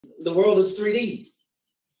the world is 3D.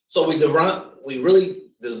 So we really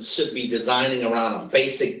should be designing around a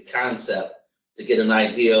basic concept to get an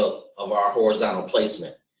idea of our horizontal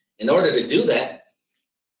placement. In order to do that,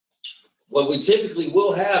 what we typically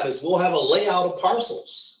will have is we'll have a layout of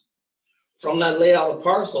parcels. From that layout of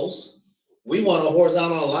parcels, we want a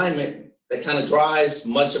horizontal alignment that kind of drives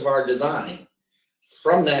much of our design.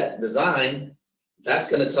 From that design, that's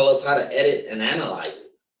going to tell us how to edit and analyze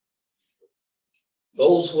it.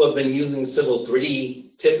 Those who have been using Civil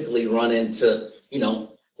 3D typically run into,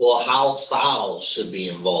 well, how styles should be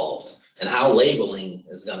involved and how labeling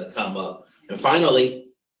is going to come up. And finally,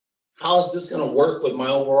 how is this going to work with my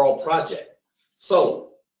overall project?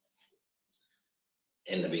 So,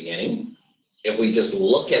 in the beginning, if we just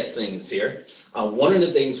look at things here, one of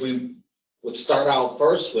the things we would start out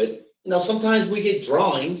first with, sometimes we get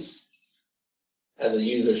drawings. As a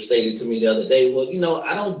user stated to me the other day, well,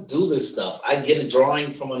 I don't do this stuff. I get a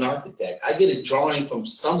drawing from an architect. I get a drawing from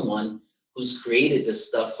someone who's created this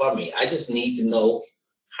stuff for me. I just need to know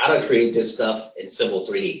how to create this stuff in Civil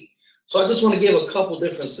 3D. So I just want to give a couple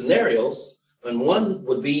different scenarios. And one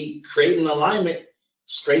would be create an alignment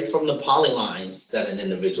straight from the polylines that an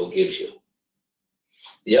individual gives you.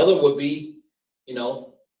 The other would be,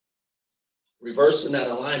 reversing that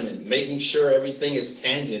alignment, making sure everything is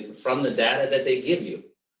tangent from the data that they give you.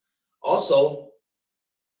 Also,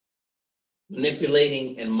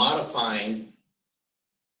 manipulating and modifying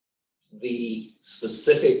the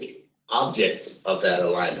specific objects of that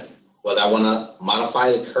alignment, whether I want to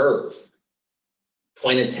modify the curve,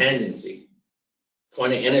 point of tangency,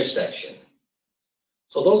 point of intersection.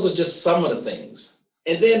 So those are just some of the things.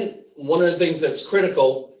 And then one of the things that's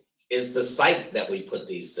critical is the site that we put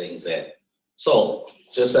these things in. So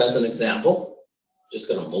just as an example, just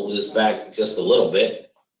going to move this back just a little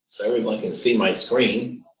bit so everyone can see my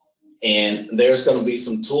screen. And there's going to be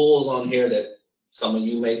some tools on here that some of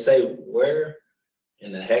you may say, where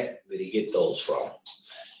in the heck did he get those from?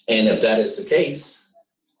 And if that is the case,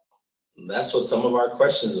 that's what some of our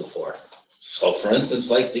questions are for. So for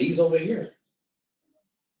instance, like these over here.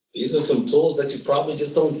 These are some tools that you probably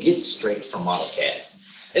just don't get straight from AutoCAD.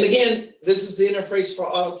 And again, this is the interface for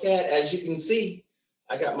AutoCAD. As you can see,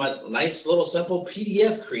 I got my nice little simple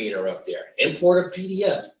PDF creator up there. Import a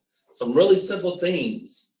PDF. Some really simple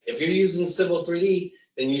things. If you're using Civil 3D,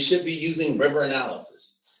 then you should be using river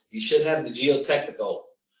analysis. You should have the geotechnical.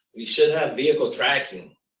 We should have vehicle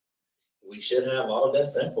tracking. We should have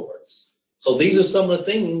Autodesk InfoWorks. So these are some of the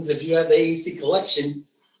things, if you have the AEC collection,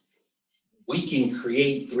 we can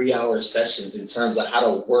create 3-hour sessions in terms of how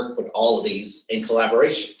to work with all of these in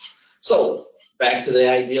collaboration. So back to the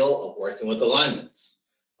ideal of working with alignments.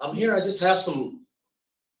 Here I just have some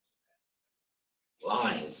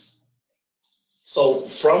lines. So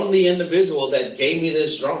from the individual that gave me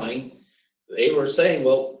this drawing, they were saying,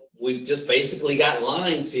 well, we've just basically got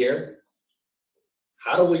lines here.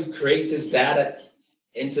 How do we create this data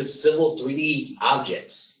into Civil 3D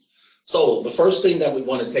objects? So the first thing that we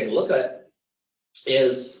want to take a look at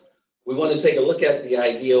is we want to take a look at the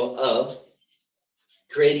idea of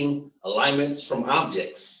creating alignments from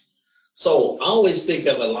objects. So I always think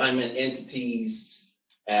of alignment entities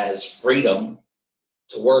as freedom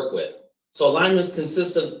to work with. So alignments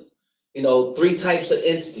consist of, 3 types of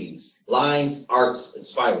entities: lines, arcs, and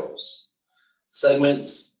spirals.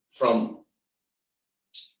 Segments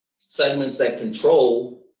that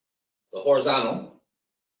control the horizontal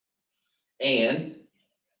and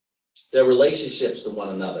their relationships to one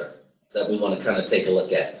another that we want to kind of take a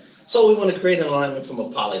look at. So we want to create an alignment from a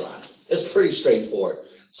polyline. It's pretty straightforward.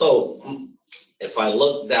 So if I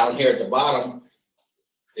look down here at the bottom,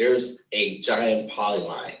 there's a giant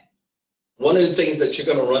polyline. One of the things that you're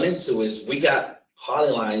going to run into is we got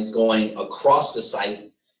polylines going across the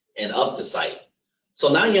site and up the site.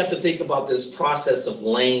 So now you have to think about this process of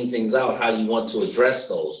laying things out, how you want to address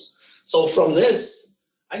those. So from this,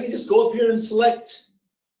 I can just go up here and select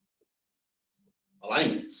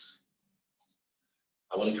alignments.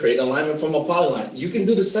 I want to create an alignment from a polyline. You can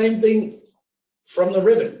do the same thing from the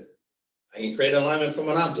ribbon. I can create an alignment from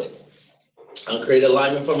an object. I'll create an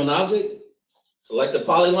alignment from an object, select the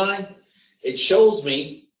polyline. It shows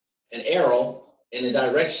me an arrow in the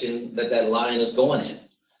direction that that line is going in.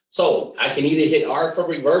 So I can either hit R for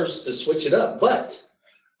reverse to switch it up, but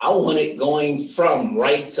I want it going from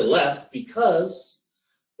right to left because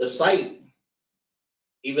the site,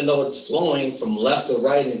 even though it's flowing from left to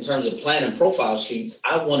right in terms of plan and profile sheets,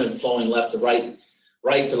 I want it flowing left to right,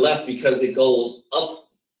 right to left because it goes up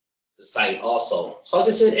the site also. So I'll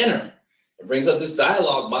just hit enter. It brings up this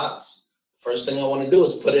dialog box. First thing I want to do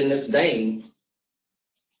is put in this name.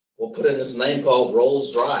 we'll put in this name called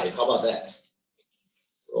Rose Drive. How about that?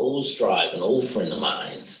 Rose Drive, an old friend of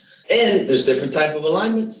mine's. And there's different type of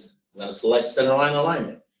alignments. I'm going to select center line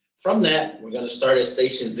alignment. From that, we're going to start at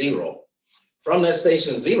station 0. From that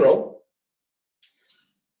station 0,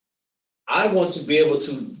 I want to be able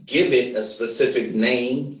to give it a specific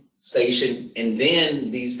name, station, and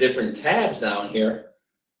then these different tabs down here,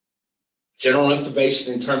 general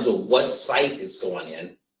information in terms of what site is going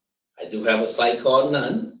in. I do have a site called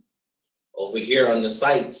none. Over here on the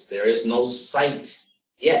sites, there is no site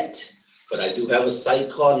yet, but I do have a site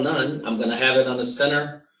called none. I'm going to have it on the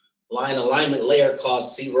center line alignment layer called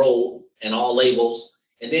C roll and all labels.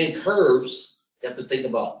 And then curves, you have to think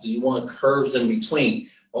about, do you want curves in between?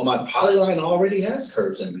 Well, my polyline already has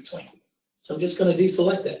curves in between. So I'm just going to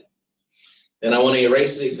deselect that. Then I want to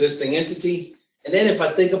erase the existing entity. And then if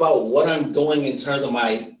I think about what I'm doing in terms of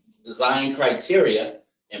my design criteria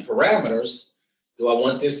and parameters, do I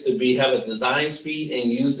want this to have a design speed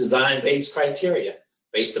and use design-based criteria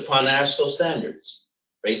based upon AASHTO standards?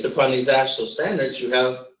 Based upon these AASHTO standards, you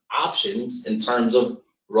have options in terms of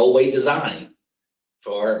roadway design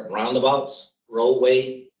for roundabouts,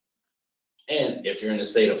 roadway, and if you're in the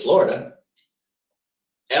state of Florida,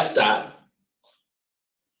 FDOT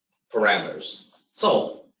parameters.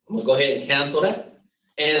 So I'm gonna go ahead and cancel that.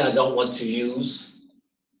 And I don't want to use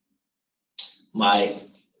my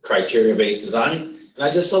criteria-based design. And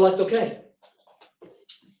I just select OK.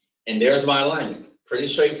 And there's my alignment. Pretty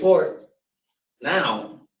straightforward.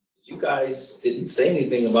 Now, you guys didn't say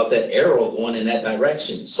anything about that arrow going in that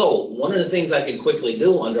direction. So one of the things I can quickly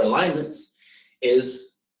do under alignments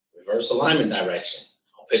is reverse alignment direction.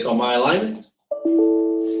 I'll pick on my alignment.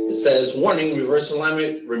 It says, warning, reverse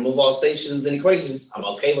alignment, remove all stations and equations. I'm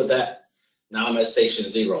okay with that. Now I'm at station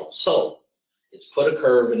 0. So it's put a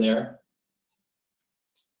curve in there.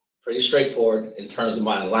 Pretty straightforward in terms of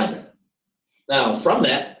my alignment. Now from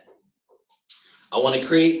that, I want to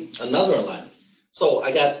create another alignment. So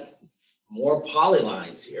I got more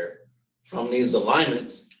polylines here from these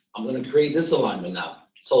alignments. I'm going to create this alignment now.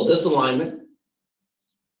 So this alignment,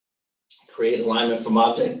 create alignment from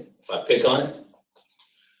object. If I pick on it,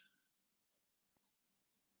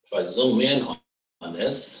 if I zoom in on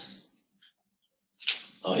this,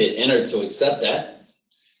 I'll hit enter to accept that.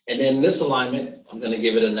 And then this alignment, I'm going to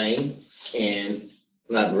give it a name, and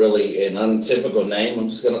not really an untypical name. I'm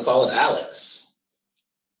just going to call it Alex.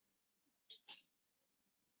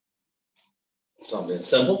 Something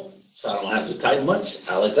simple, so I don't have to type much.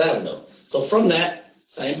 Alex Avenue. So from that,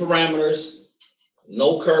 same parameters,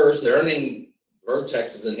 no curves. There aren't any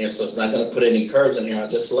vertexes in here, so it's not going to put any curves in here. I'll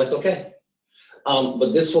just select OK.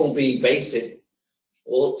 But this won't be basic.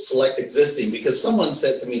 We'll select existing, because someone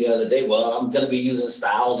said to me the other day, well, I'm going to be using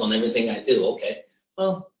styles on everything I do. Okay,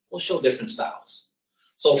 well, we'll show different styles.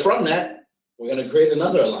 So from that, we're going to create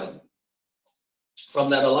another alignment. From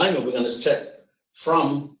that alignment, we're going to check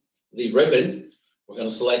from the ribbon, we're going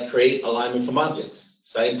to select create alignment from objects.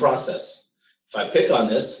 Same process. If I pick on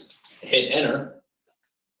this, hit enter,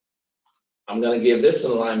 I'm going to give this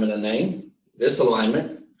alignment a name. This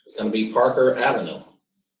alignment is going to be Parker Avenue.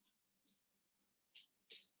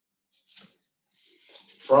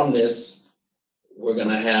 From this, we're going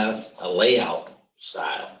to have a layout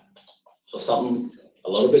style. So something a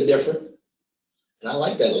little bit different. And I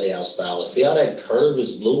like that layout style. See how that curve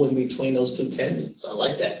is blue in between those two tangents? I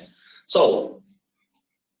like that. So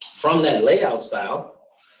from that layout style,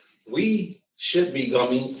 we should be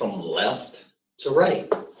going from left to right.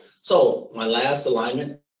 So my last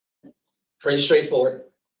alignment, pretty straightforward.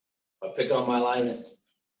 I pick on my alignment,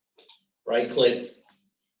 right click,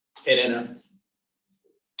 hit enter.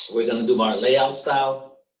 We're going to do my layout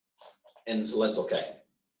style and select OK.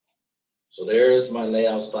 So there's my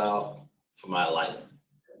layout style for my alignment.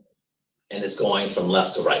 And it's going from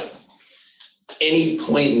left to right. Any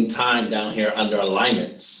point in time down here under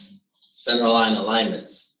alignments, center line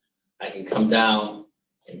alignments, I can come down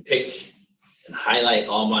and pick and highlight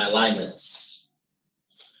all my alignments.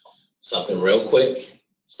 Something real quick,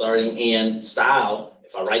 starting in style.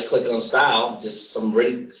 If I right click on style, just some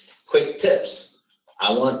really quick tips.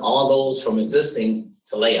 I want all those from existing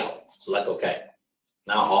to layout. Select OK.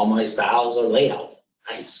 Now all my styles are layout.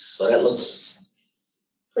 Nice. So that looks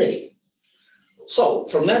pretty. So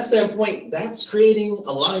from that standpoint, that's creating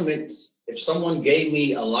alignments. If someone gave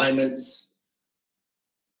me alignments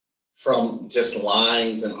from just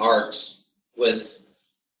lines and arcs with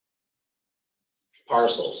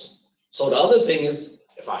parcels. So the other thing is,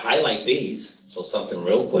 if I highlight these, so something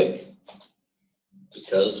real quick,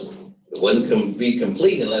 because it wouldn't be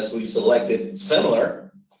complete unless we selected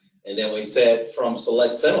similar, and then we said from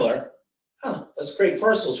select similar, let's Let's create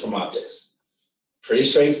parcels from objects. Pretty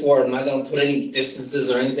straightforward. I'm not going to put any distances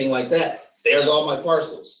or anything like that. There's all my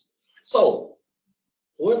parcels. So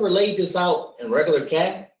whoever laid this out in regular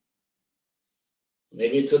CAD,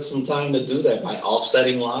 maybe it took some time to do that by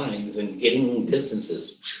offsetting lines and getting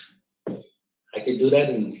distances. I could do that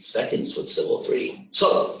in seconds with Civil 3D.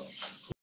 So